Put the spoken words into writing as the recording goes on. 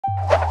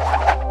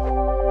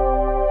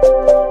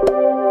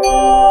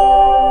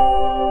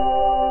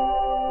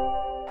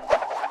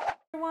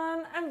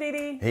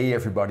Hey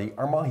everybody,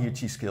 Armand here,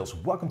 Cheese Skills.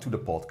 Welcome to the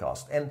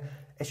podcast. And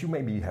as you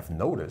maybe have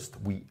noticed,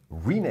 we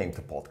renamed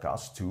the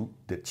podcast to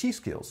the Cheese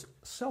Skills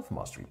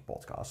Self-Mastery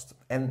Podcast.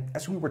 And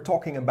as we were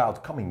talking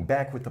about coming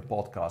back with the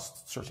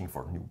podcast, searching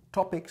for new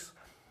topics,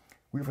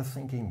 we were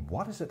thinking,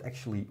 what is it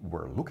actually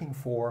we're looking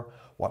for?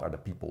 What are the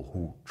people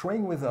who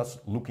train with us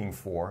looking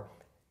for?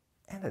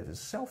 And it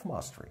is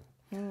self-mastery.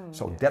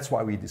 So that's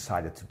why we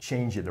decided to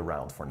change it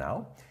around for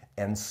now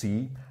and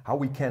see how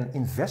we can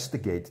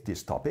investigate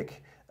this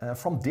topic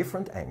from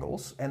different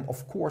angles. And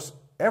of course,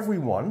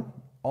 everyone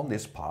on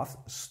this path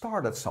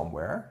started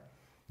somewhere,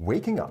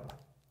 waking up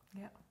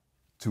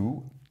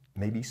to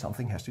maybe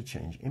something has to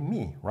change in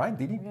me, right,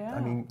 Didi? Yeah.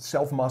 I mean,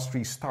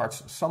 self-mastery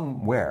starts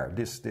somewhere,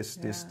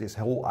 this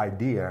whole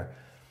idea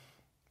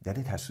that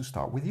it has to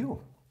start with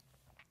you.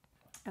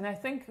 And I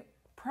think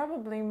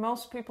probably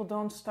most people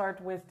don't start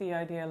with the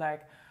idea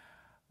like,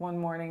 one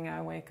morning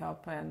I wake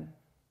up and,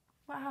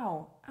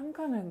 wow, I'm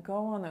gonna go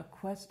on a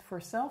quest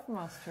for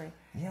self-mastery.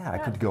 Yeah, I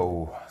could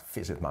go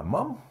visit my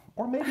mom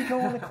or maybe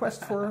go on a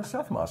quest for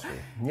self-mastery.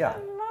 Yeah.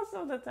 And most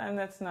of the time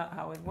that's not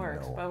how it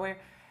works. No. But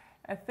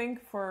I think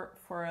for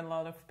a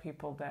lot of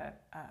people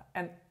that,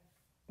 and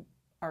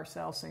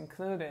ourselves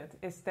included,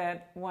 is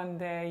that one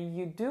day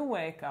you do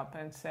wake up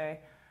and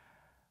say,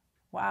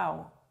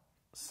 wow,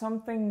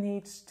 something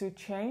needs to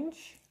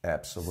change.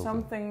 Absolutely.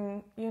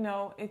 Something,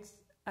 it's,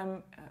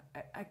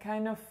 I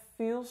kind of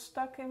feel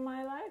stuck in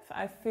my life.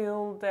 I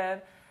feel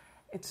that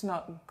it's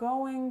not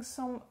going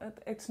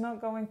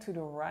to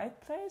the right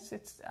place.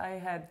 I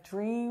had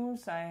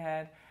dreams, I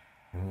had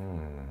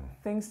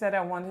things that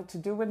I wanted to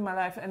do with my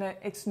life, and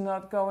it's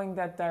not going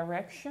that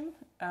direction.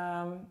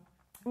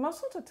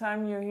 Most of the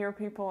time you hear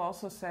people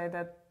also say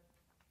that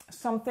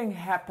something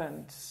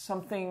happened,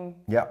 something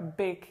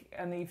big,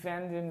 an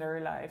event in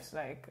their lives,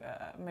 like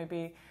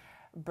maybe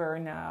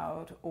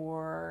burnout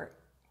or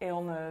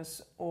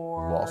illness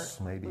or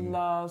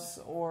loss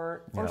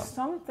or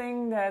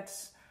something that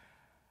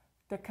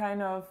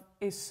kind of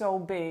is so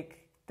big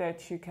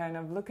that you kind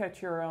of look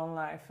at your own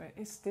life.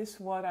 Is this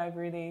what I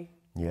really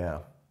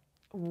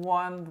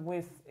want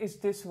with? Is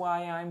this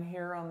why I'm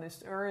here on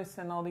this earth?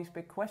 And all these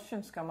big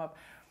questions come up.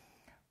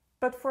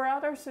 But for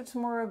others, it's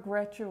more a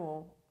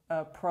gradual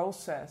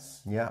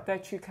process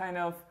that you kind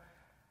of,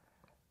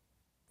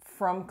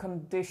 from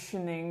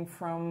conditioning,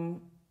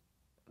 from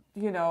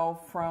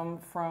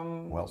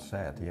well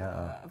said,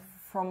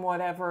 from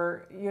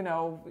whatever,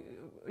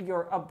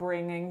 your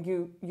upbringing,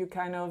 you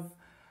kind of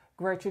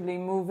gradually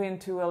move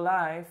into a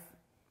life,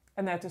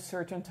 and at a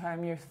certain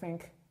time you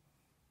think,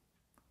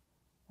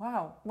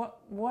 wow,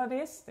 what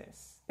is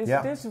this? Is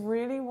this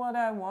really what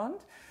I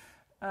want?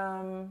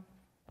 And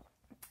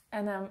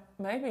then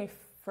maybe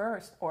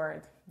first,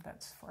 or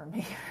that's for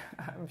me,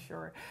 I'm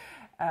sure,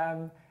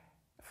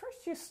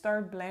 first you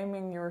start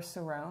blaming your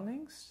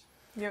surroundings.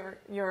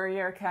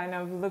 You're kind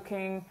of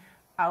looking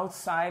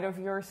outside of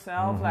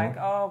yourself, like,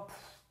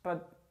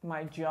 but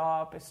my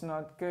job is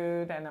not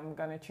good and I'm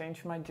gonna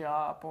change my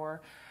job,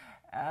 or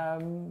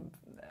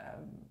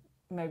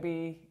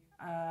maybe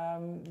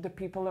the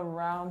people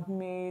around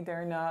me,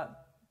 they're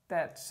not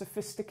that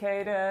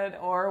sophisticated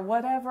or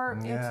whatever.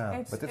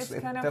 It's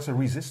kind of, there's a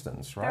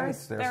resistance, right?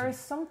 There is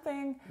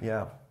something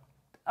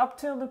up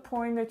till the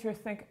point that you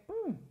think,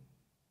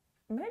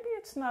 maybe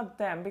it's not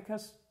them,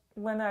 because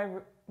when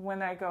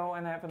I go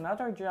and have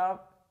another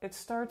job, it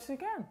starts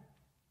again.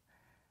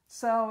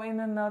 So in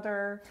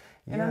another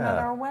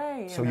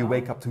way. So you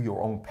wake up to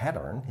your own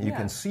pattern. You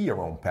can see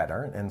your own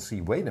pattern and see,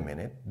 wait a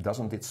minute,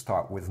 doesn't it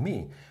start with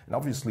me? And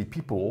obviously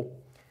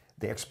people,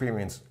 they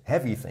experience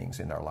heavy things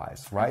in their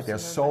lives, right? Absolutely.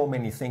 There's so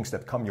many things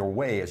that come your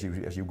way as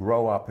you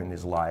grow up in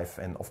this life.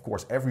 And of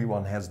course,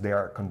 everyone has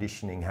their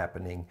conditioning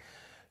happening.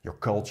 Your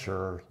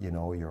culture,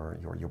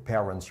 your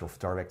parents, your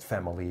direct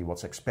family,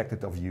 what's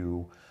expected of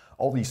you.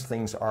 All these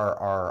things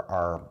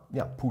are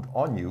put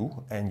on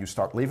you, and you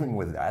start living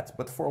with that.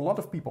 But for a lot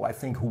of people, I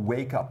think, who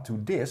wake up to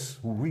this,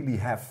 who really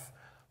have,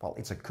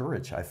 it's a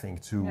courage, I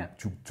think,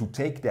 to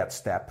take that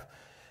step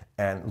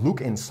and look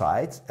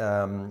inside.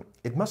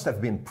 It must have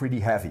been pretty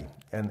heavy,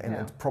 and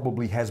it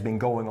probably has been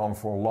going on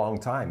for a long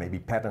time. Maybe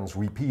patterns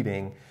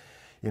repeating.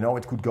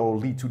 It could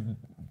lead to.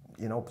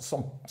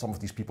 Some of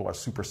these people are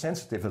super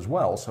sensitive as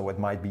well, so it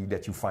might be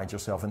that you find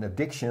yourself in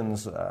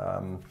addictions.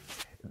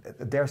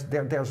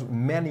 There's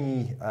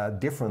many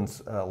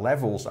different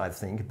levels, I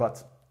think,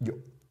 but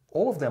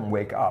all of them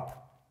wake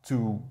up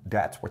to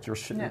that, what you're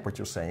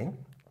saying.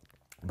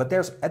 But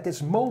there's, at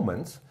this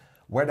moment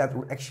where that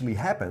actually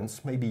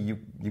happens, maybe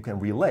you can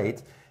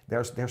relate,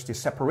 there's this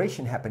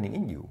separation happening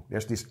in you.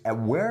 There's this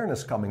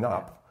awareness coming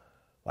up.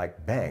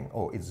 Like, bang,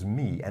 oh, it's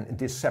me. And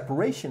this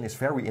separation is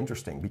very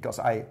interesting, because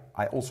I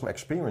also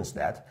experienced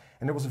that.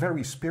 And there was a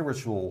very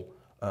spiritual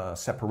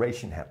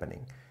separation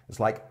happening.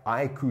 It's like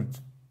I could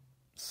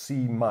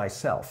see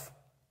myself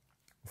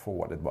for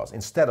what it was.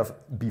 Instead of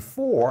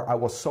before, I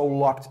was so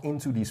locked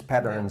into these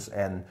patterns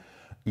and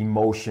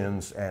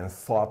emotions and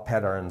thought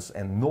patterns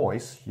and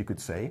noise, you could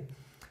say,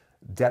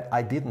 that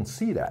I didn't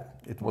see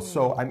that. It was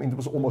so, I mean, it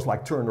was almost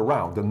like turned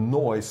around. The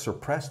noise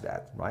suppressed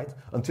that, right?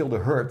 Until the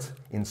hurt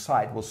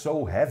inside was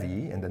so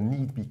heavy and the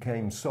need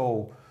became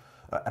so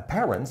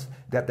apparent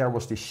that there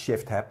was this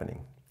shift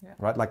happening,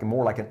 right? Like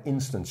more like an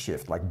instant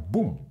shift, like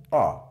boom,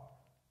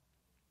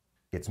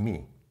 it's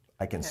me.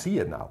 I can see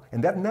it now.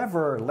 And that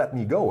never let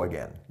me go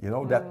again. You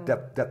know,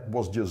 that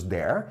was just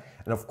there.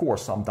 And of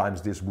course,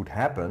 sometimes this would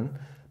happen,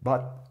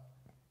 but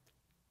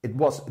it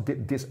was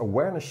this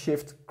awareness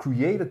shift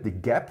created the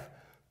gap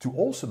to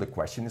also the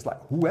question is like,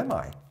 who am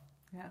I?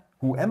 Yeah.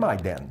 Who am I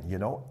then? You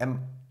know,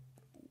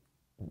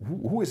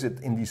 who is it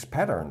in these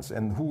patterns,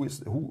 and who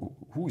is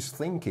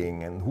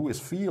thinking and who is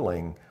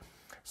feeling?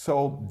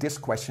 So this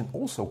question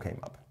also came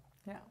up.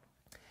 Yeah.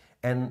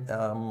 And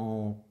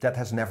that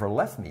has never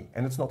left me.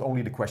 And it's not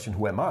only the question,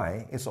 who am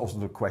I? It's also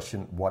the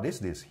question, what is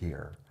this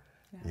here?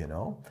 Yeah. You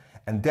know?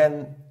 And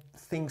then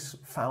things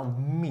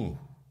found me.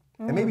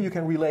 And maybe you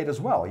can relate as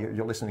well.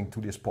 You're listening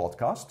to this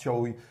podcast.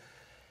 So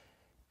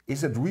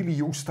is it really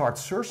you start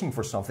searching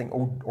for something,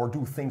 or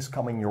do things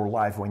come in your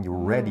life when you're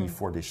ready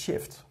for this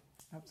shift?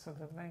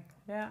 Absolutely.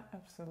 Yeah,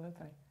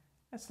 absolutely.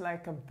 It's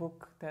like a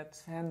book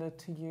that's handed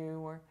to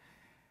you, or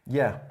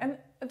And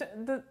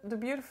the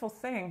beautiful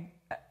thing,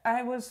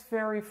 I was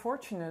very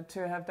fortunate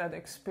to have that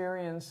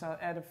experience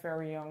at a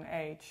very young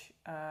age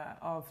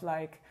of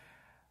like,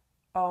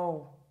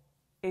 oh,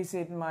 is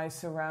it my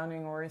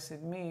surrounding or is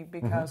it me?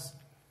 Because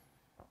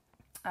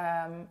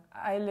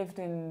I lived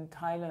in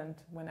Thailand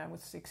when I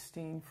was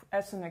 16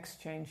 as an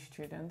exchange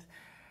student.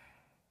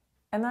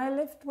 And I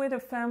lived with a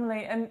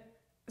family, and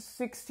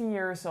 60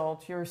 years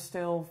old, you're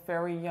still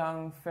very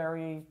young,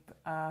 very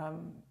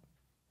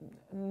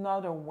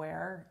not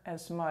aware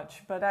as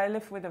much. But I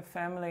lived with a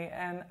family,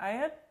 and I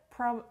had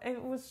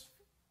it was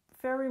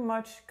very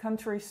much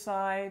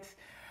countryside,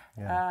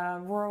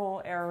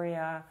 rural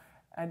area.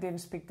 I didn't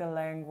speak the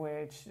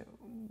language.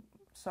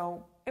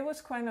 So it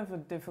was kind of a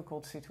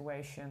difficult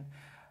situation.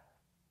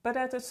 But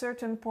at a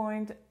certain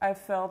point, I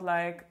felt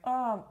like,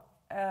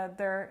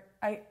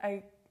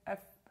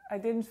 I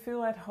didn't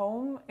feel at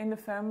home in the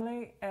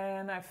family,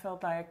 and I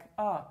felt like,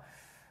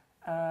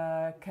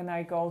 can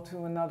I go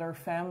to another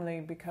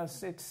family,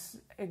 because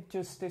it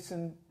just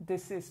isn't.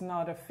 This is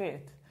not a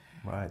fit.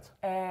 Right.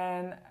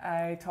 And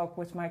I talked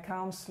with my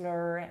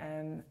counselor,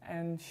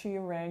 and she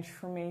arranged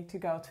for me to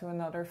go to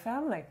another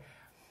family.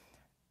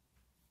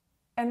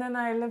 And then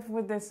I lived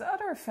with this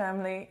other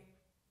family,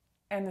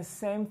 and the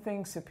same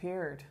things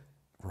appeared.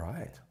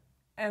 Right.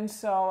 And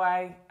so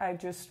I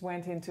just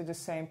went into the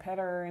same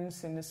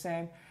patterns, and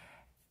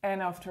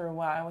after a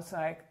while I was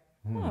like,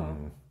 okay.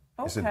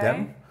 Is it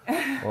them?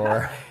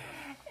 Or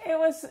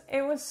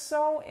it was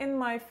so in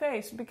my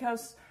face,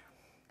 because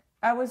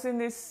I was in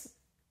this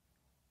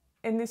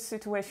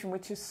situation,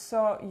 which is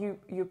so,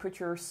 you put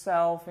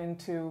yourself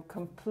into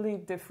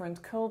complete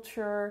different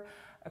culture,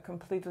 a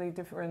completely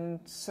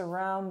different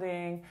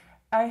surrounding.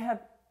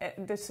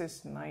 This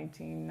is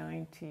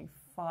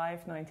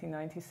 1995,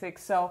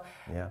 1996, so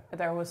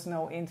there was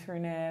no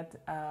internet.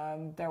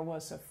 There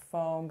was a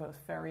phone, but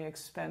very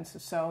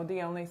expensive. So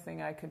the only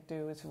thing I could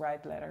do is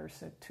write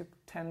letters. It took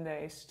 10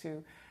 days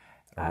to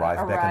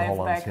arrive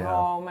back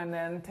home, and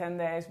then 10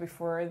 days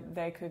before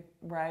they could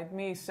write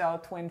me.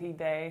 So 20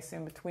 days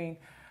in between.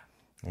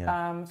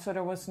 Yeah. So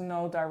there was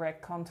no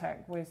direct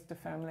contact with the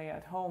family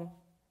at home.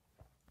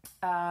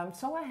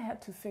 So I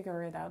had to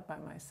figure it out by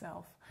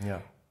myself.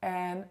 Yeah.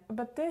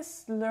 But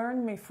this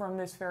learned me from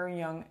this very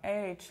young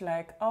age,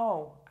 like,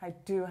 oh, I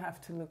do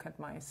have to look at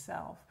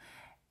myself.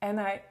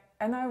 And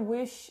I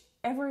wish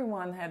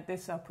everyone had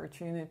this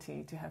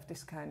opportunity to have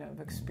this kind of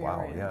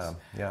experience. Wow,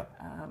 yeah.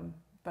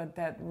 But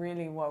that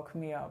really woke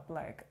me up,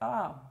 like,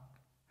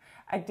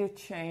 I did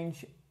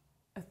change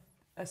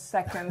a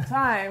second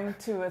time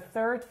to a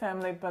third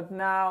family, but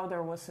now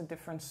there was a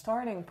different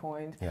starting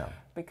point. Yeah.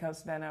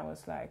 Because then I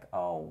was like,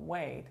 oh,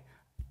 wait,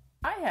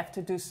 I have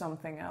to do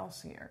something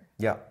else here.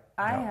 Yeah.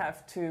 I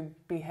have to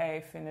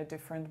behave in a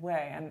different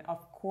way. And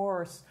of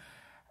course,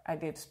 I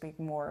did speak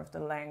more of the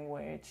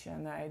language,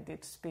 and I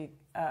did speak,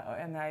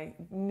 and I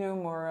knew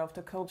more of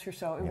the culture,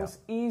 so it was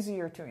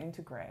easier to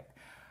integrate.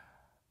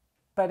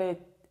 But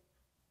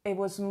it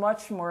was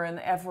much more an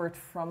effort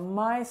from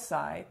my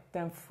side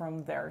than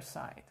from their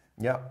side.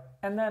 Yeah.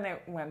 And then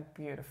it went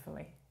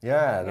beautifully.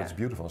 Yeah, that's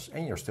beautiful.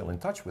 And you're still in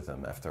touch with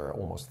them after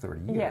almost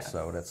 30 years, yes.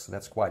 So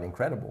that's quite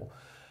incredible.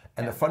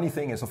 And the funny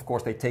thing is, of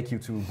course, they take you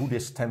to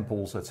Buddhist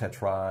temples,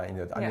 etc.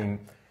 I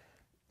mean,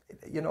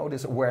 you know,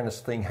 this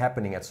awareness thing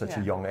happening at such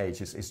a young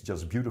age is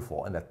just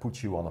beautiful, and that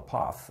puts you on a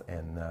path.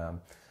 And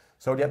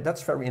so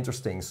that's very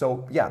interesting.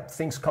 So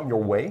things come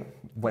your way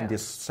when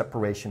this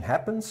separation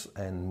happens,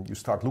 and you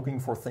start looking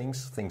for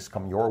things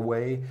come your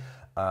way.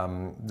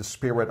 The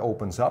spirit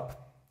opens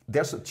up.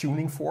 There's a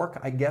tuning fork,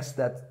 I guess,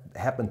 that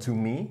happened to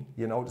me.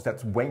 You know,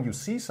 that's when you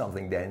see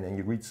something then, and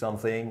you read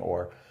something,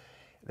 or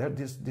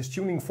this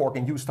tuning fork,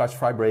 and you start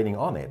vibrating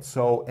on it.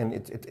 So, and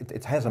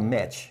it has a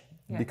match,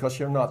 because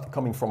you're not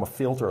coming from a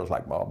filter. It's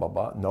like blah blah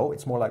blah. No,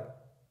 it's more like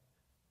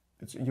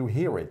you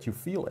hear it, you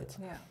feel it.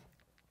 Yeah.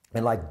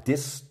 And like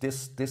this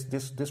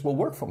will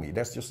work for me.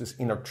 There's just this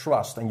inner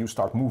trust, and you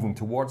start moving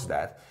towards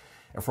that.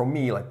 And for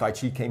me, like Tai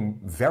Chi came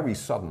very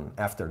sudden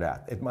after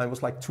that. It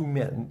was like 2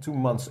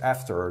 months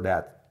after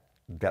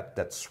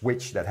that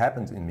switch that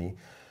happened in me.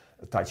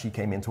 Tai Chi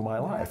came into my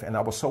life, and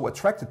I was so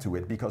attracted to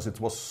it because it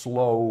was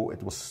slow,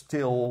 it was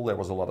still, there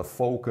was a lot of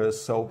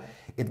focus. So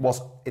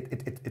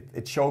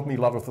it showed me a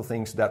lot of the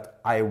things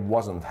that I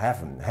wasn't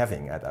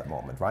having at that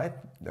moment, right?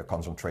 The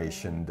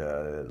concentration,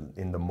 the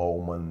in the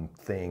moment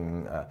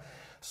thing.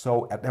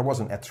 So there was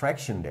an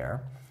attraction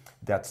there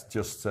that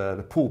just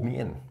pulled me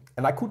in,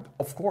 and I could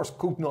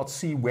not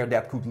see where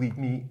that could lead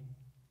me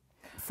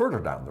further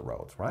down the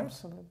road, right?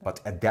 Absolutely. But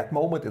at that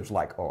moment, it was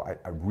like, oh,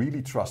 I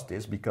really trust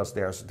this, because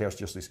there's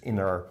just this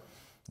inner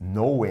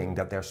knowing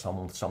that there's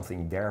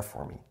something there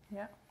for me.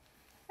 Yeah.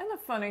 And the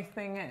funny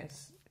thing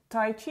is,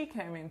 Tai Chi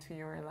came into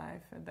your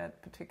life at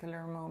that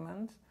particular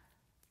moment.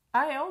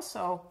 I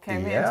also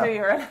came into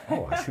your life.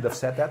 Oh, I should have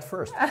said that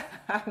first.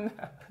 No,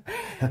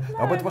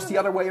 but it was the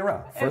other way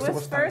around. First it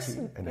was Tai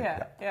Chi. And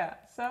then, yeah.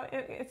 So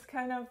it's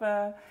kind of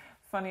a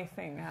funny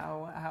thing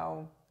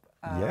how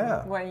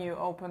when you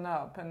open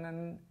up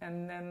and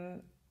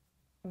then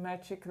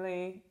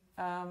magically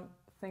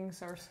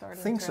things are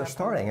starting. Things are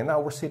starting, and now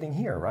we're sitting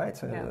here,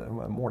 right?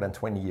 More than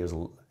 20 years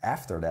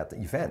after that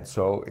event.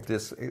 So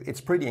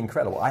it's pretty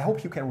incredible. I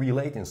hope you can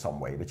relate in some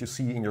way, that you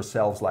see in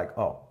yourselves like,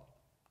 oh,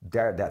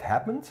 that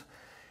happened,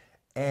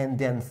 and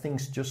then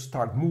things just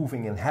start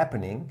moving and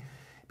happening,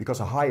 because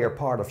a higher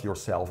part of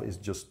yourself is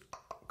just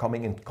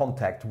coming in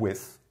contact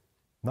with,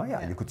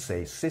 you could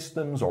say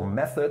systems or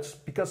methods,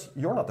 because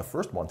you're not the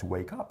first one to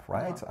wake up,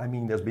 right? No. I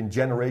mean, there's been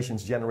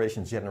generations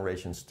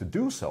to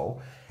do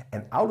so,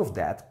 and out of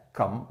that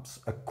comes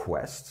a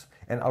quest,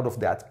 and out of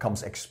that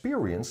comes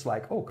experience,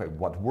 like, okay,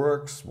 what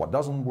works, what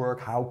doesn't work,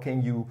 how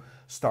can you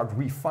start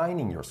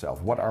refining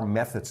yourself? What are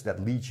methods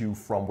that lead you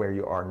from where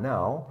you are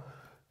now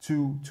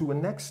to a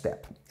next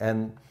step?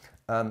 And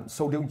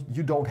so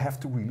you don't have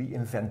to really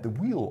invent the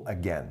wheel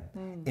again.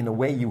 In a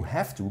way you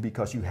have to,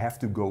 because you have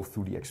to go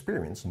through the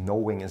experience.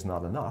 Knowing is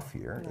not enough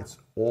here. It's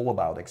all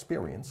about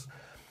experience.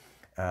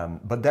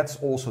 But that's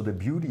also the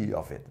beauty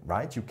of it,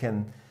 right? You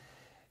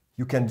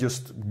can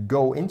just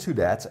go into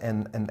that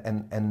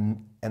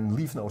and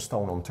leave no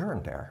stone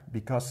unturned there,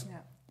 because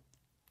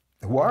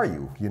who are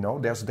you? You know,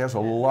 there's a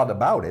lot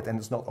about it, and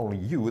it's not only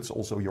you, it's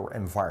also your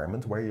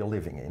environment where you're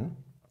living in.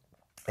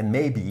 And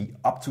maybe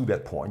up to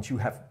that point you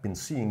have been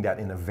seeing that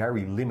in a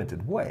very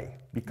limited way,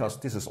 because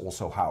this is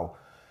also how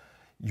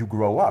you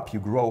grow up. You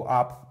grow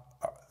up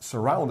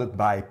surrounded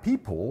by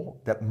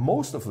people that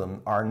most of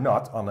them are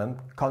not on a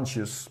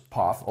conscious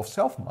path of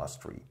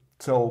self-mastery.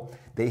 So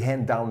they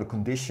hand down the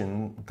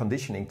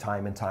conditioning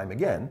time and time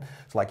again.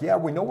 It's like, yeah,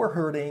 we know we're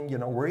hurting, you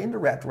know, we're in the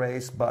rat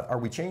race, but are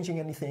we changing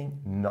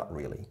anything? Not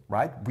really,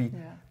 right?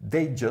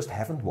 They just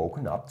haven't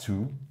woken up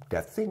to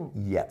that thing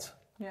yet.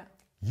 Yeah.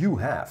 You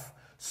have.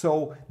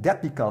 So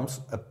that becomes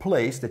a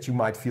place that you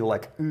might feel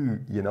like,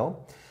 you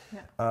know,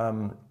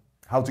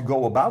 how to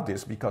go about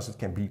this, because it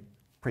can be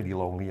pretty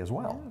lonely as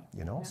well,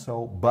 you know.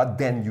 So, but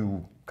then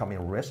you come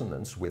in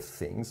resonance with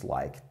things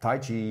like Tai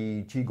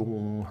Chi,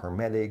 Qigong,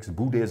 Hermetics,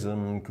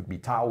 Buddhism, could be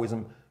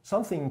Taoism.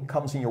 Something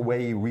comes in your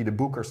way, you read a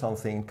book or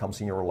something,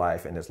 comes in your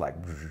life, and it's like,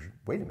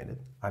 wait a minute,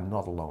 I'm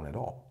not alone at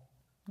all,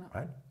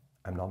 right?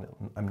 I'm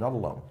not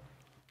alone.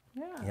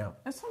 Yeah.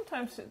 And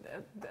sometimes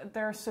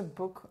there's a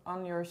book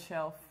on your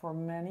shelf for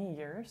many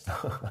years.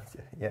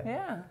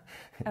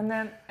 And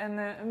then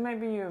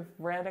maybe you've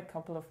read a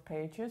couple of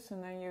pages,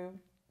 and then you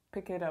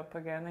pick it up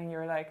again, and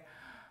you're like,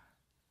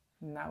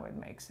 now it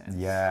makes sense.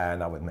 Yeah,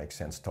 now it makes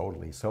sense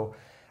totally. So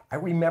I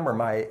remember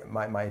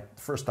my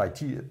first Tai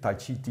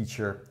Chi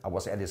teacher. I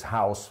was at his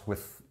house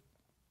with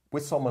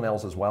someone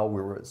else as well.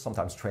 We were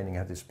sometimes training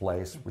at his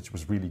place, which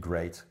was really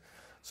great.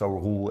 So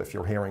Roel, if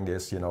you're hearing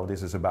this, you know,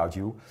 this is about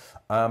you.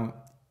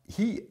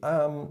 He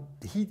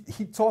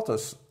taught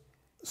us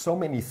so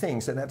many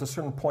things, and at a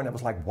certain point I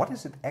was like, what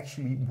is it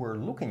actually we're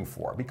looking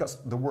for?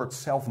 Because the word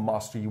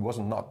self-mastery was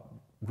not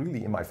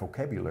really in my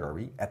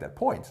vocabulary at that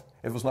point.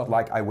 It was not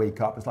like I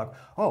wake up, it's like,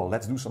 oh,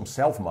 let's do some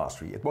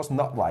self-mastery. It was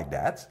not like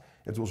that.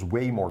 It was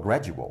way more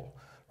gradual,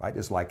 right?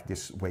 It's like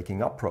this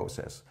waking up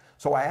process.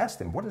 So I asked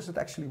him, what is it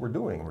actually we're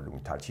doing? We're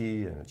doing Tai Chi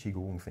and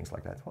Qigong, things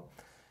like that.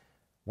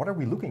 What are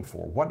we looking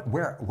for?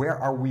 Where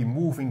are we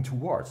moving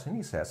towards? And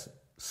he says,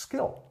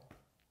 skill.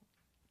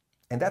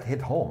 And that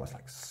hit home. I was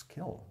like,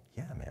 skill?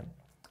 Yeah, man.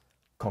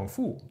 Kung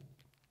Fu.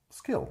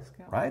 Skill.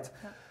 Right?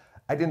 Yeah.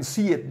 I didn't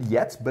see it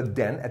yet, but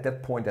then at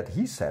that point that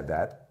he said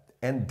that,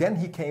 and then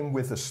he came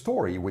with a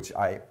story, which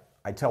I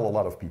tell a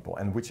lot of people,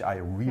 and which I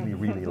really,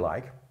 really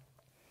like.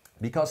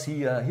 Because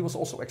he was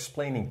also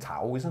explaining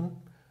Taoism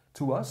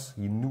to us.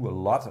 He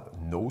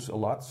knows a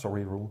lot,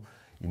 sorry, Roel.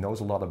 He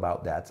knows a lot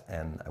about that,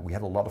 and we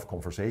had a lot of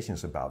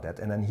conversations about that.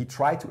 And then he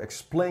tried to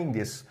explain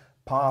this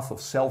path of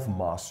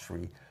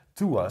self-mastery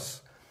to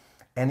us.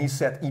 And he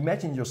said,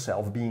 imagine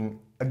yourself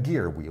being a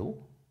gear wheel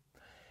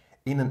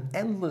in an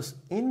endless,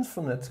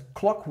 infinite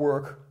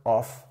clockwork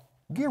of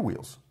gear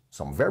wheels.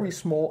 Some very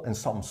small and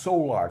some so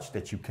large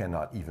that you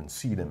cannot even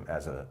see them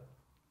as a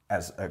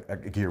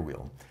gear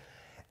wheel.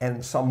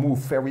 And some move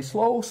very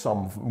slow,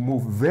 some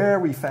move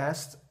very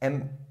fast,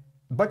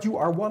 but you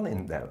are one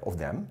of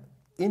them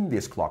in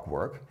this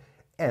clockwork,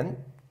 and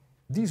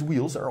these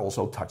wheels are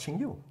also touching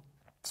you.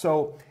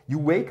 So you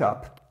wake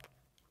up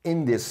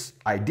in this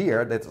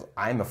idea that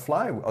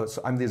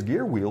I'm this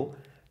gear wheel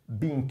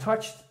being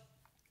touched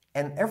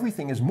and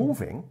everything is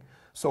moving.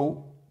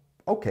 So,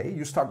 okay,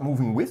 you start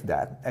moving with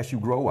that as you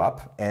grow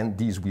up, and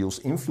these wheels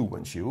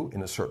influence you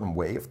in a certain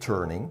way of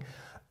turning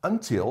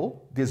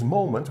until this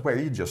moment where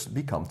you just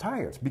become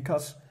tired,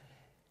 because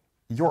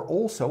you're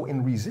also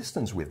in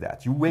resistance with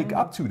that. You wake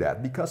up to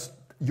that because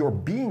you're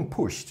being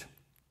pushed,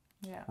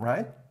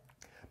 right?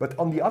 But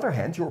on the other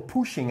hand, you're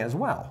pushing as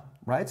well,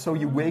 right? So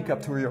you wake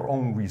up to your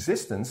own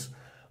resistance,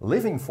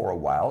 living for a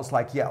while. It's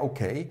like, yeah,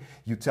 okay,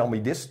 you tell me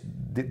this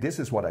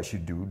is what I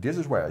should do, this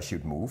is where I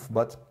should move,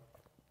 but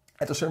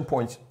at a certain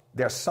point,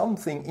 there's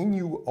something in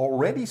you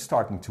already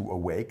starting to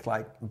awake,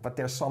 but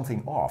there's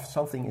something off.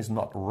 Something is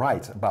not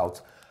right about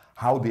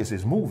how this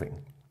is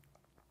moving,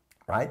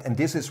 right? And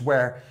this is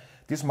where,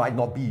 this might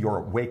not be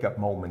your wake-up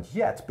moment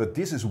yet, but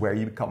this is where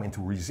you come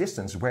into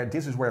resistance,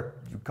 this is where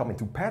you come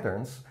into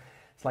patterns.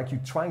 It's like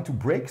you're trying to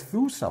break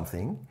through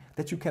something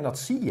that you cannot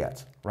see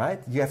yet,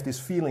 right? You have these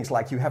feelings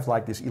like you have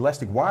like this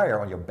elastic wire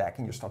on your back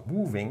and you start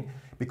moving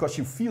because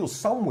you feel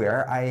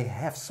somewhere, I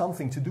have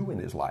something to do in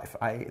this life.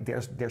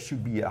 There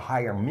should be a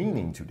higher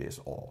meaning to this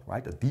all,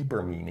 right? A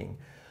deeper meaning.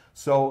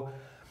 So,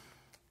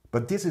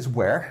 but this is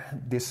where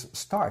this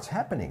starts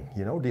happening,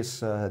 you know,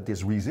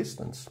 this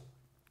resistance.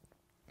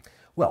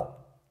 Well,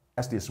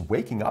 as this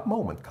waking up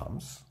moment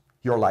comes,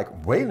 you're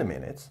like, wait a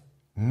minute,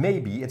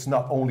 maybe it's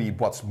not only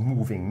what's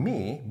moving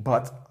me,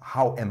 but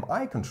how am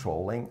I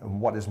controlling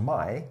and what is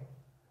my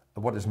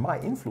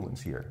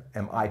influence here?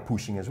 Am I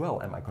pushing as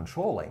well? Am I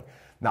controlling?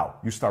 Now,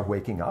 you start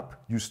waking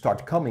up, you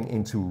start coming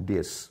into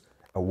this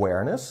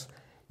awareness,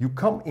 you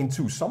come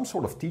into some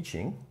sort of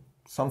teaching,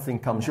 something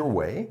comes your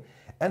way,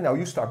 and now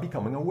you start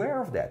becoming aware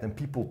of that. And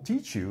people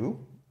teach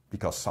you,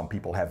 because some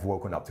people have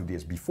woken up to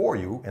this before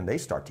you, and they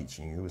start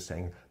teaching you,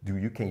 saying,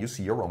 can you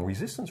see your own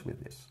resistance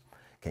with this?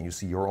 Can you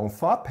see your own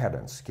thought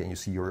patterns? Can you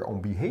see your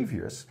own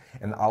behaviors?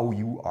 And how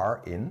you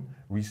are in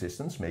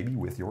resistance maybe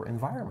with your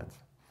environment?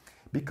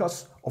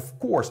 Because, of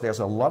course, there's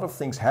a lot of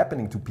things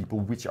happening to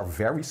people which are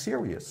very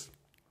serious.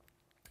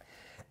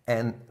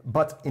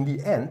 But in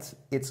the end,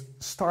 it's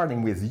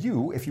starting with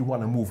you. If you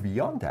want to move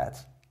beyond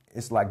that,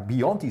 it's like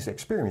beyond these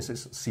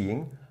experiences,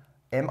 seeing,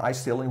 am I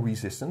still in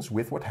resistance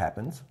with what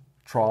happened?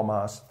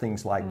 Traumas,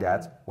 things like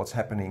that, what's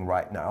happening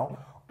right now?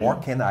 Or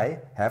can I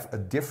have a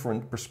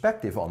different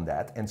perspective on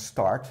that and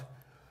start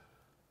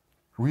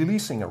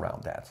releasing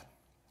around that?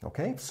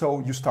 Okay, so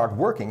you start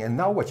working, and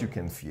now what you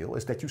can feel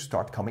is that you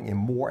start coming in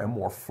more and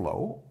more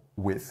flow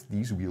with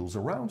these wheels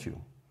around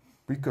you.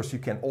 Because you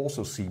can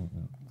also see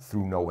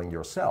through knowing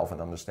yourself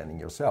and understanding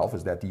yourself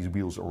is that these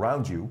wheels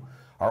around you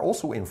are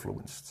also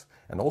influenced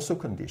and also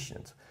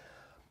conditioned.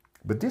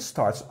 But this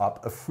starts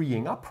up a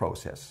freeing up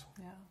process.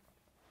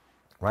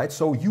 Right?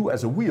 So you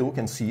as a wheel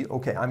can see,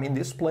 okay, I'm in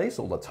this place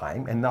all the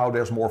time, and now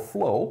there's more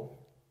flow,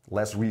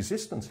 less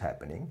resistance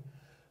happening.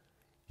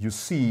 You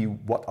see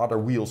what other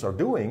wheels are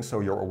doing, so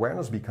your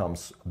awareness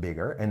becomes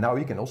bigger, and now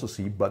you can also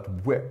see, but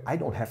I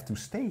don't have to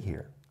stay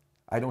here.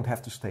 I don't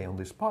have to stay on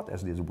this spot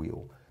as this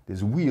wheel.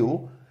 This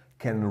wheel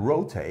can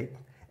rotate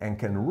and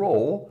can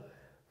roll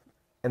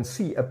and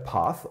see a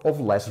path of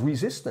less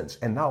resistance.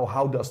 And now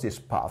how does this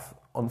path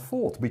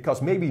unfold?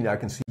 Because maybe now I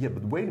can see, yeah,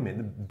 but wait a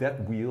minute,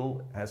 that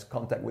wheel has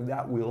contact with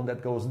that wheel and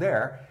that goes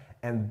there.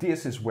 And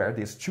this is where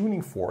this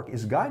tuning fork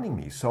is guiding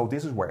me. So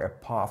this is where a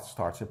path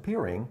starts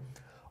appearing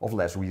of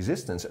less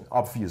resistance. And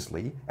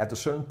obviously, at a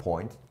certain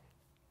point,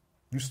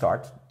 you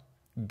start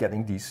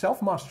getting these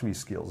self-mastery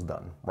skills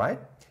done, right?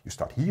 You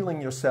start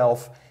healing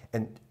yourself.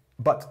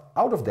 But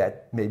out of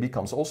that maybe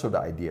comes also the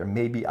idea,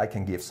 maybe I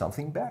can give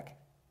something back.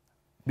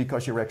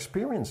 Because you're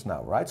experienced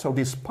now, right? So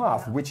this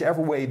path,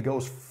 whichever way it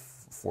goes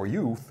for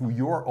you, through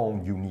your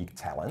own unique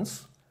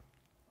talents,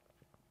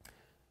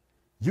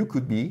 you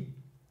could be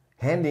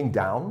handing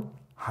down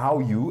how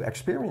you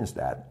experience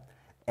that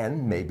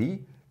and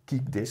maybe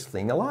keep this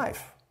thing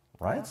alive,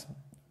 right?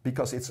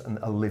 Because it's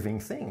a living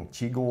thing.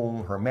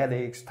 Qigong,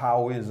 Hermetics,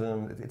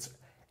 Taoism,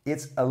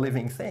 it's a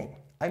living thing.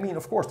 I mean,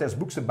 of course, there's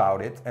books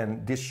about it,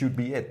 and this should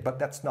be it, but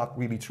that's not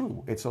really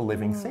true. It's a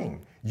living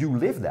thing. You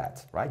live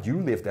that, right?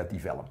 You live that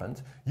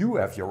development. You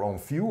have your own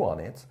view on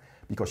it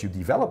because you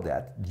develop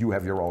that. You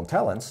have your own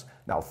talents.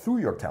 Now, through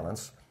your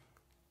talents,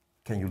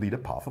 can you lead a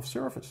path of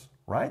service,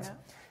 right? Yeah.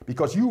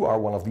 Because you are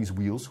one of these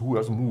wheels who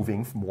is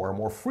moving more and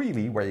more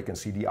freely, where you can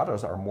see the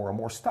others are more and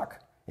more stuck.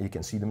 And you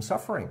can see them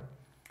suffering,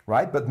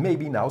 right? But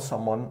maybe now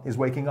someone is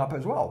waking up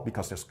as well,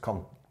 because there's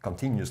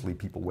continuously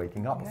people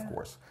waking up, of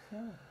course. Yeah.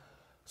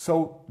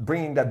 So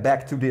bringing that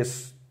back to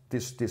this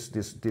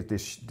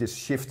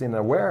shift in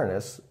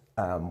awareness,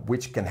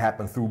 which can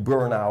happen through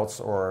burnouts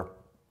or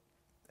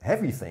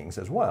heavy things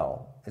as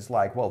well, it's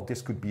like, well,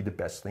 this could be the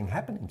best thing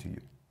happening to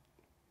you,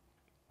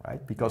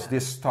 right? Because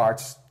this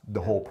starts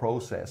the whole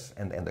process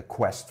and the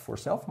quest for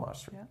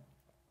self-mastery,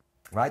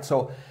 right?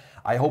 So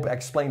I hope I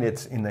explained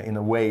it in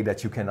a way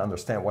that you can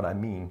understand what I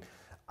mean.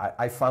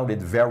 I found it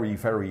very,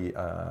 very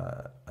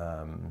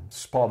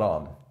spot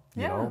on,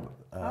 you know?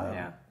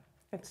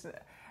 It's...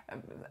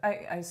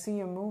 I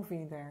see a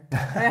movie there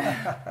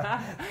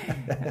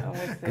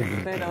with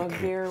this little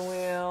gear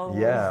wheel,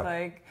 with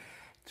like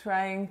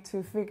trying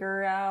to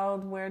figure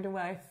out where do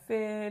I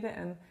fit,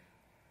 and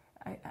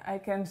I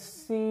can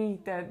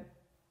see that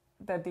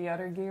the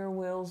other gear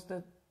wheels,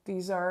 that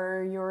these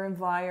are your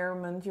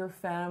environment, your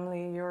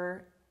family,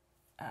 your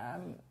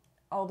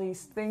all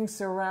these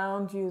things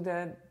around you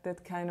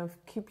that kind of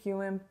keep you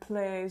in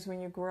place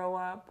when you grow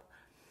up,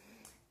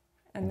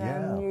 and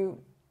then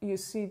you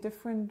see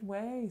different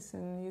ways,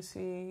 and you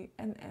see,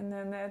 and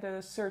then at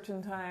a certain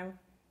time,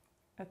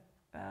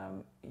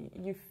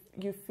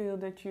 you feel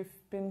that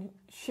you've been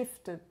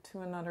shifted to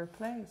another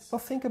place. Well,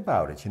 think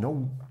about it. You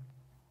know,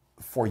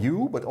 for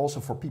you, but also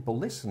for people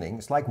listening,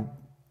 it's like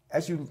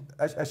as you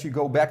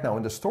go back now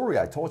in the story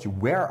I told you.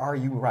 Where are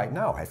you right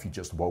now? Have you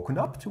just woken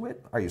up to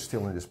it? Are you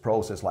still in this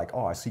process, like,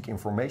 oh, I seek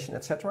information,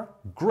 etc.?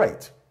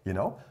 Great, you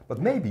know. But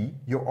maybe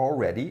you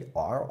already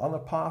are on a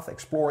path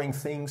exploring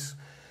things.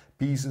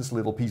 Pieces,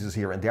 little pieces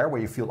here and there,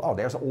 where you feel, oh,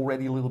 there's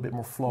already a little bit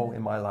more flow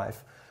in my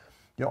life.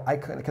 You know, I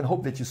can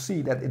hope that you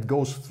see that it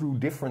goes through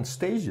different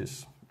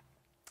stages.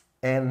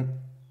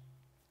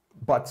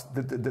 But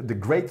the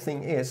great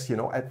thing is, you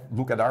know,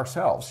 look at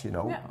ourselves. You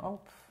know,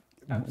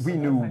 we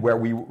knew where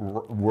we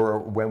were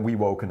when we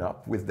woken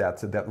up, with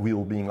that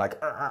wheel being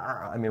like,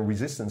 I'm in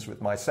resistance with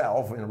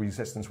myself, in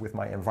resistance with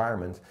my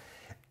environment,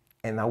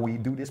 and now we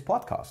do this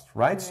podcast,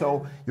 right? Yeah.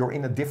 So you're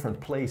in a different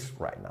place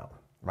right now.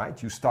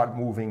 Right, you start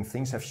moving,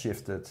 things have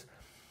shifted,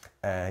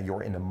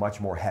 you're in a much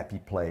more happy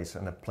place,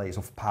 in a place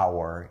of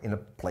power, in a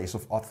place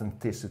of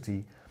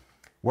authenticity.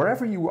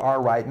 Wherever you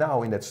are right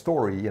now in that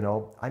story, you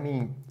know, I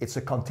mean, it's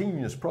a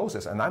continuous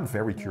process, and I'm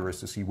very curious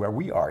to see where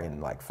we are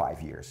in like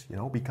 5 years, you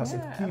know, because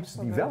it keeps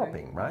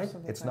developing, right?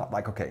 Absolutely. It's not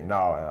like, okay,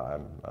 now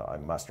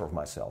I'm master of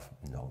myself.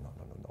 No.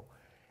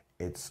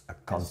 It's a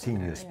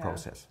continuous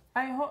process.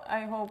 I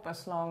hope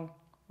as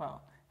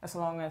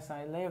long as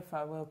I live,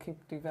 I will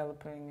keep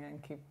developing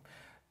and keep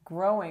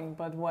growing.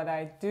 But what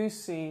I do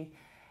see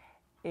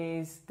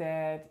is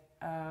that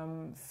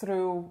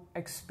through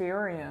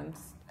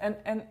experience,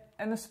 and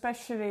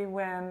especially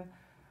when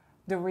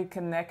the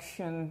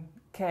reconnection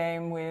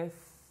came with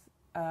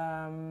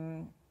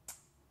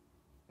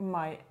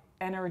my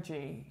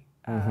energy,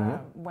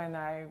 when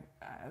I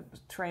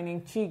was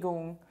training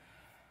Qigong,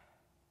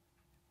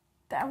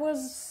 there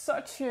was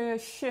such a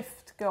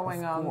shift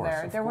going on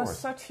there. There was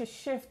such a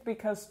shift,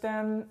 because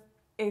then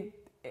it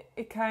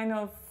kind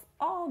of,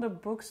 all the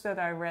books that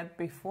I read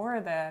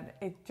before that,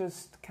 it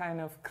just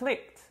kind of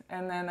clicked.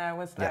 And then I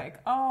was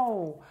like,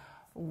 oh,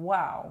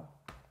 wow.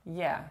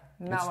 Yeah,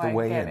 now I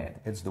get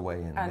it. It's the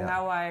way in. And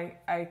now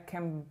I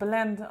can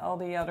blend all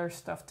the other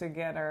stuff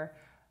together.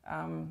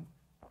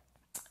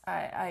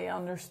 I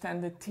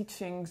understand the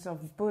teachings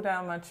of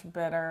Buddha much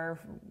better.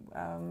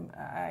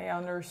 I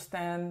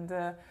understand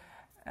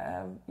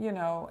you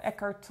know,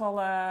 Eckhart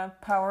Tolle,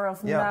 Power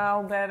of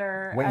Now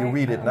better. When you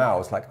read it now,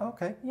 it's like,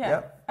 okay.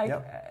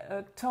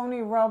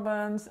 Tony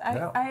Robbins.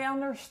 I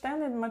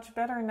understand it much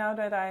better now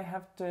that I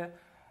have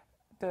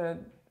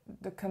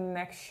the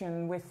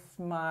connection with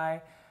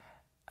my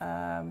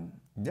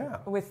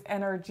with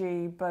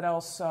energy, but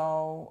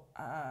also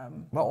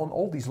well, on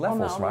all these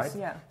levels, right?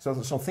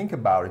 So think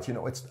about it. You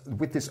know, it's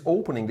with this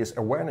opening, this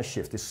awareness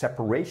shift, this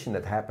separation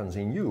that happens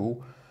in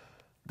you.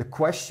 The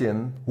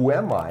question, who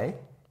am I?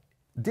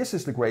 This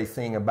is the great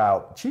thing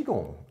about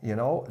Qigong, you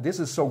know. This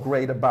is so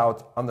great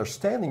about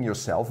understanding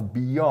yourself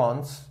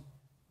beyond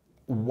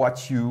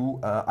what you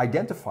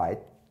identified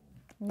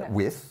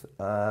with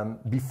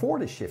before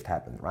the shift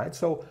happened, right?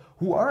 So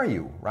who are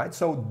you, right?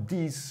 So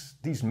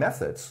these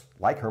methods,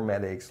 like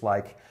Hermetics,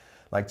 like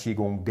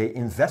Qigong, they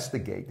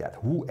investigate that.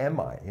 Who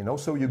am I? You know,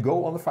 so you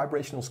go on the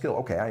vibrational scale.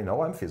 Okay, I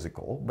know I'm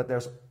physical, but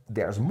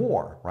there's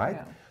more, right?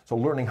 Yeah. So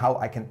learning how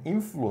I can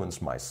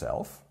influence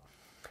myself,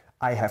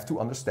 I have to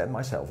understand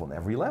myself on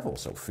every level.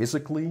 So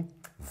physically,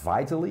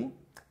 vitally,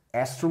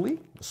 astrally,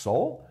 the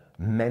soul,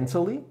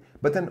 mentally,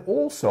 but then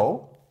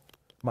also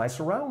my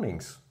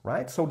surroundings,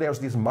 right? So there's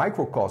this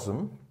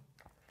microcosm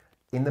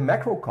in the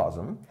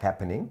macrocosm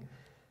happening,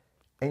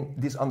 and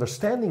this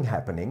understanding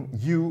happening.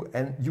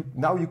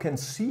 Now you can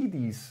see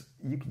these.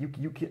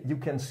 You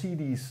can see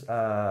these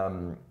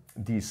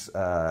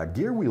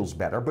gear wheels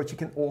better, but you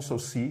can also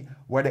see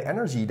where the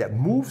energy that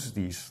moves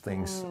these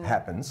things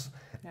happens.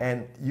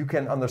 And you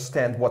can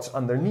understand what's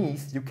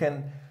underneath.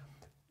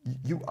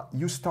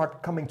 You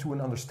start coming to an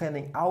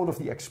understanding out of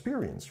the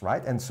experience,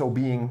 right? And so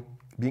being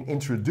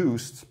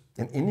introduced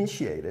and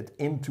initiated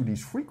into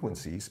these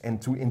frequencies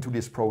and into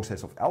this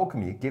process of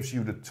alchemy gives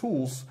you the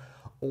tools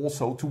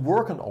also to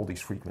work on all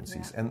these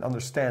frequencies and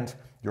understand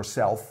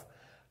yourself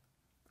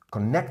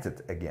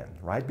connected again,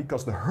 right?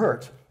 Because the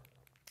hurt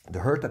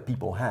that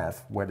people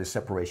have, where the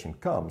separation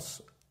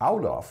comes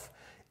out of,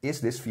 is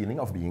this feeling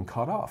of being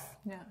cut off.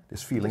 Yeah.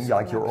 This feeling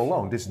like you're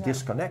alone, this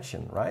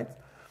disconnection, right?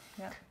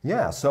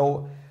 Yeah,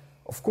 so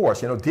of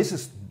course,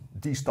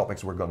 these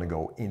topics we're going to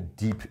go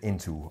deep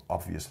into,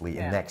 obviously,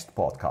 in next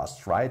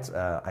podcasts, right?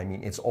 I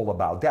mean, it's all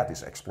about that,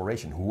 this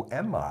exploration. Who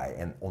am I?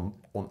 And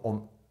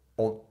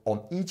on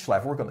each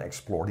level, we're going to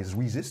explore this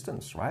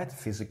resistance, right?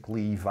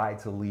 Physically,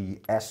 vitally,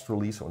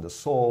 astrally, so in the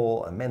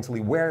soul, and mentally.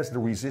 Where's the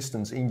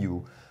resistance in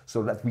you,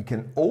 so that we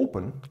can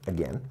open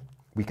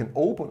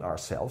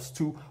ourselves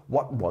to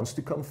what wants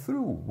to come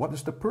through. What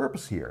is the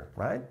purpose here,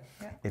 right?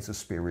 Yeah. It's a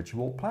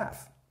spiritual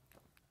path.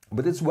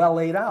 But it's well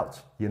laid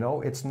out,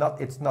 It's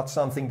not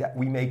something that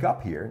we make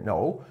up here.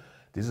 No,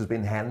 this has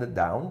been handed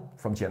down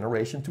from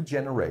generation to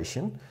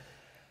generation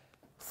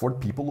for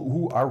people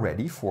who are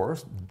ready for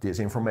this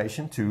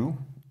information to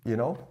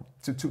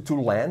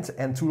land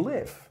and to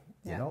live.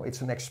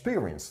 It's an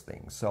experience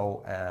thing.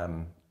 So,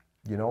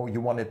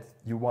 you want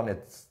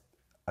it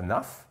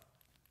enough,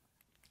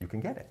 you can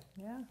get it.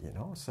 Yeah.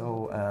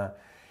 So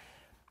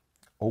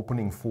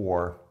opening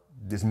for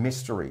this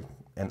mystery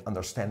and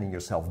understanding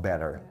yourself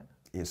better. Yeah.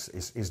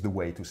 Is the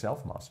way to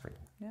self-mastery.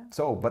 Yeah.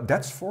 So, but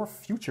that's for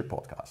future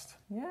podcast.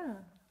 Yeah.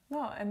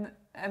 No,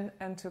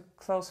 and to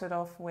close it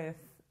off with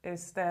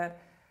is that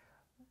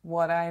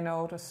what I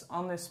notice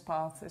on this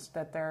path is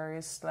that there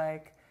is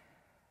like,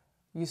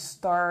 you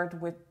start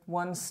with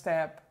one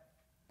step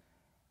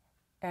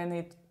and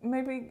it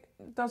maybe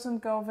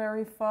doesn't go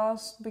very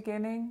fast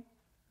beginning,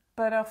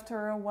 but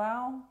after a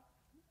while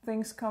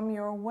things come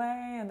your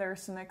way and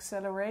there's an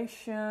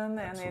acceleration.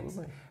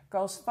 Absolutely. And it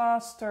goes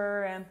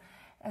faster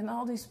and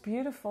all these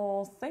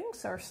beautiful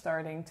things are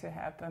starting to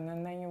happen.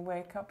 And then you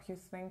wake up, you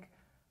think,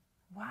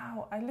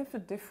 wow, I live a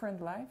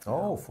different life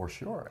now. Oh, for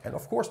sure. And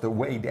of course, the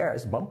way there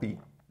is bumpy.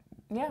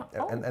 Yeah.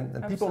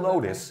 And people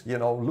notice,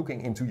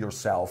 looking into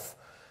yourself,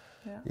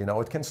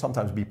 it can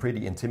sometimes be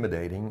pretty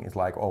intimidating. It's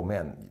like, oh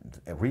man,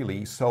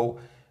 really? So,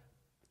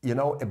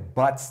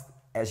 but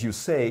as you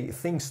say,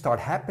 things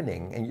start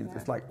happening and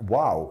it's like,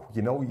 wow,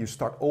 you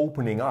start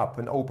opening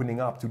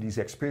up to these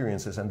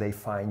experiences and they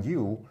find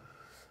you.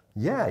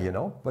 Yeah,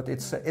 but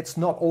it's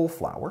not all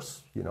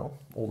flowers,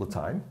 all the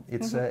time.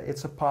 It's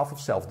a path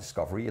of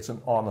self-discovery. It's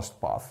an honest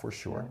path for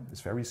sure. Yeah.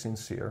 It's very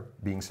sincere,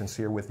 being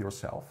sincere with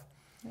yourself.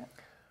 Yeah.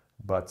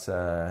 But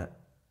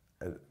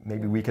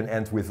maybe we can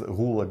end with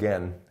Roel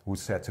again, who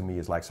said to me,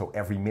 it's like, so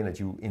every minute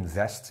you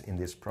invest in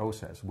this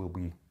process will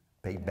be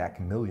paid back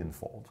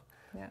millionfold.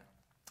 Yeah.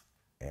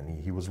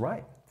 And he was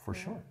right, for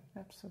sure.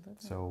 Absolutely.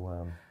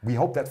 So we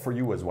hope that for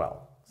you as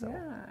well. So.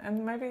 Yeah,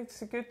 and maybe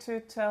it's good to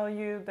tell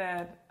you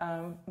that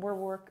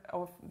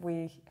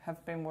we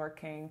have been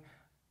working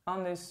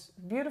on this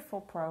beautiful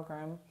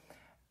program,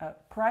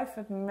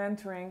 private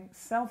mentoring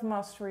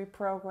self-mastery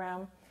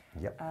program.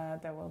 Yep.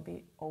 That will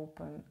be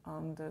open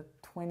on the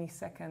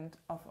 22nd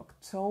of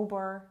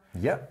October.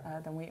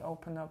 Yep. Then we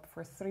open up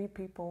for 3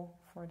 people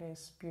for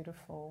this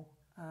beautiful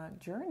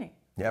journey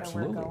that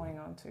we're going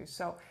on to.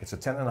 So it's a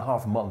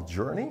 10.5-month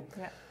journey.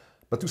 Yeah.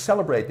 But to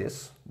celebrate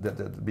this,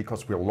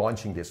 because we're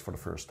launching this for the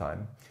first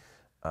time,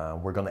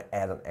 we're going to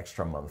add an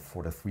extra month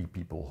for the 3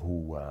 people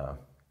who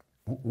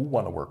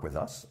want to work with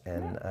us.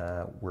 And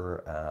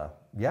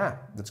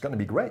that's going to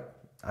be great.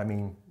 I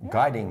mean,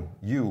 guiding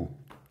you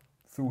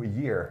through a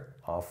year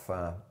of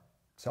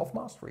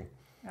self-mastery,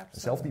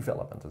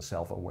 self-development and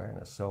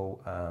self-awareness. So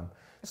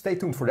stay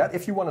tuned for that.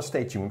 If you want to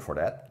stay tuned for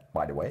that,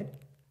 by the way,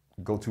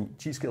 go to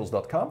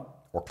cheeskills.com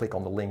or click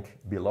on the link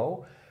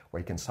below, where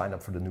you can sign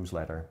up for the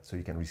newsletter so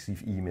you can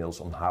receive emails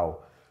on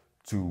how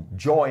to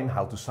join,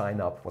 how to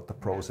sign up, what the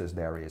process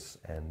there is.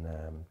 And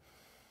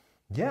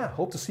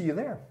hope to see you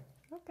there.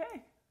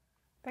 Okay.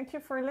 Thank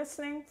you for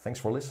listening. Thanks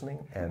for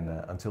listening, and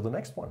until the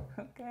next one.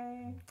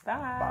 Okay.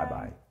 Bye.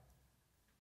 Bye-bye.